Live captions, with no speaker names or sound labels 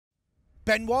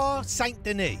BENOIT SAINT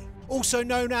DENIS, also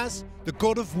known as the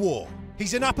God of War.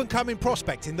 He's an up-and-coming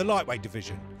prospect in the lightweight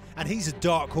division, and he's a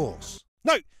dark horse.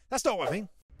 No, that's not what I mean.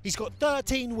 He's got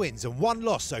 13 wins and 1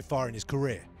 loss so far in his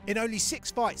career. In only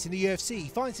 6 fights in the UFC, he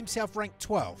finds himself ranked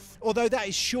 12th, although that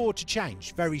is sure to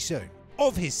change very soon.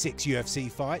 Of his 6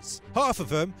 UFC fights, half of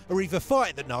them are either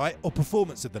fight of the night or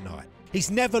performance of the night.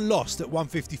 He's never lost at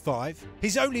 155,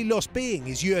 his only loss being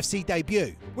his UFC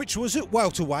debut, which was at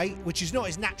welterweight, which is not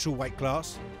his natural weight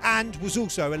class, and was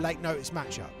also a late notice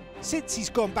matchup. Since he's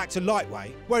gone back to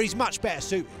lightweight, where he's much better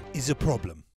suited, is a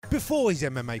problem. Before his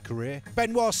MMA career,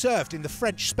 BENOIT served in the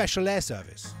French Special Air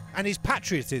Service, and his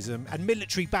patriotism and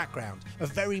military background are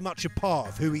very much a part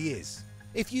of who he is.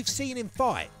 If you've seen him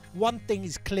fight, one thing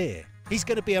is clear. He's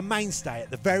going to be a mainstay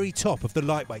at the very top of the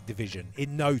lightweight division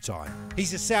in no time.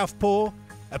 He's a southpaw,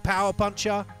 a power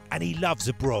puncher, and he loves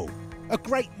a brawl. A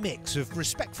great mix of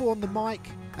respectful on the mic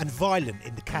and violent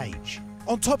in the cage.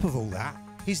 On top of all that,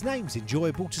 his name's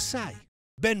enjoyable to say.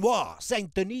 BENOIT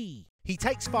SAINT DENIS. He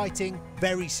takes fighting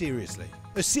very seriously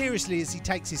as he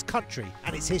takes his country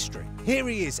and its history. Here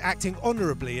he is acting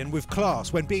honourably and with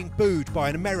class when being booed by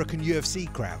an American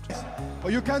UFC crowd.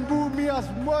 You can boo me as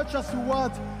much as you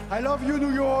want. I love you,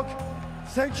 New York.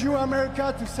 Thank you,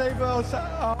 America, to save us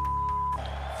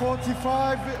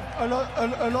 45 a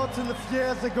lot of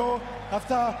years ago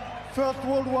after First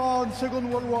World War and Second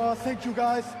World War. Thank you,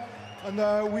 guys.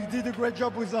 And we did a great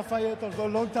job with Lafayette a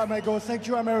long time ago. Thank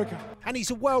you, America. And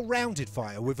he's a well-rounded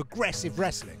fighter with aggressive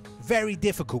wrestling. Very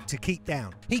difficult to keep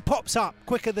down. He pops up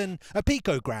quicker than a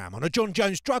picogram on a John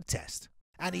Jones drug test.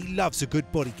 And he loves a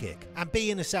good body kick. And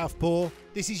being a southpaw,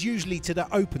 this is usually to the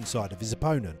open side of his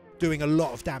opponent, doing a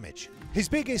lot of damage. His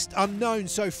biggest unknown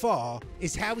so far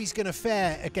is how he's going to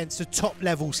fare against a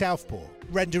top-level southpaw,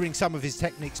 rendering some of his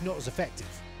techniques not as effective.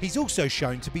 He's also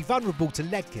shown to be vulnerable to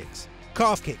leg kicks,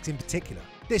 calf kicks in particular.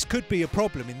 This could be a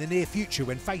problem in the near future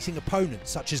when facing opponents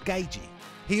such as Gagey.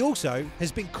 He also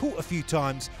has been caught a few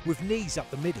times with knees up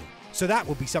the middle, so that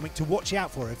will be something to watch out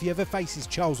for if he ever faces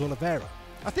Charles Oliveira.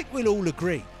 I think we'll all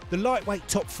agree the lightweight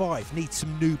top 5 needs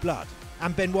some new blood,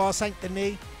 and BENOIT SAINT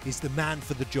DENIS is the man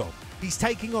for the job. He's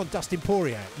taking on Dustin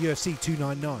poirier at UFC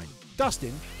 299.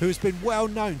 Dustin, who has been well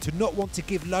known to not want to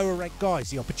give lower ranked guys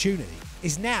the opportunity,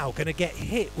 is now going to get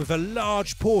hit with a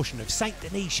large portion of Saint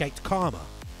Denis shaped karma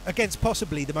against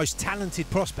possibly the most talented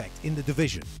prospect in the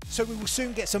division. So we will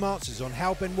soon get some answers on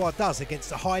how BENOIT does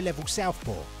against a high level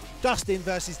southpaw. Dustin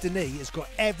versus Denis has got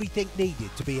everything needed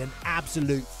to be an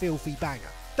absolute filthy banger.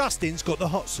 Dustin's got the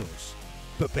hot sauce,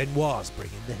 but BENOIT's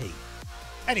bringing the heat.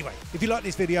 Anyway, if you like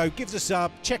this video, give us a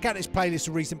sub, check out this playlist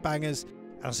of recent bangers,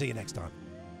 and I'll see you next time.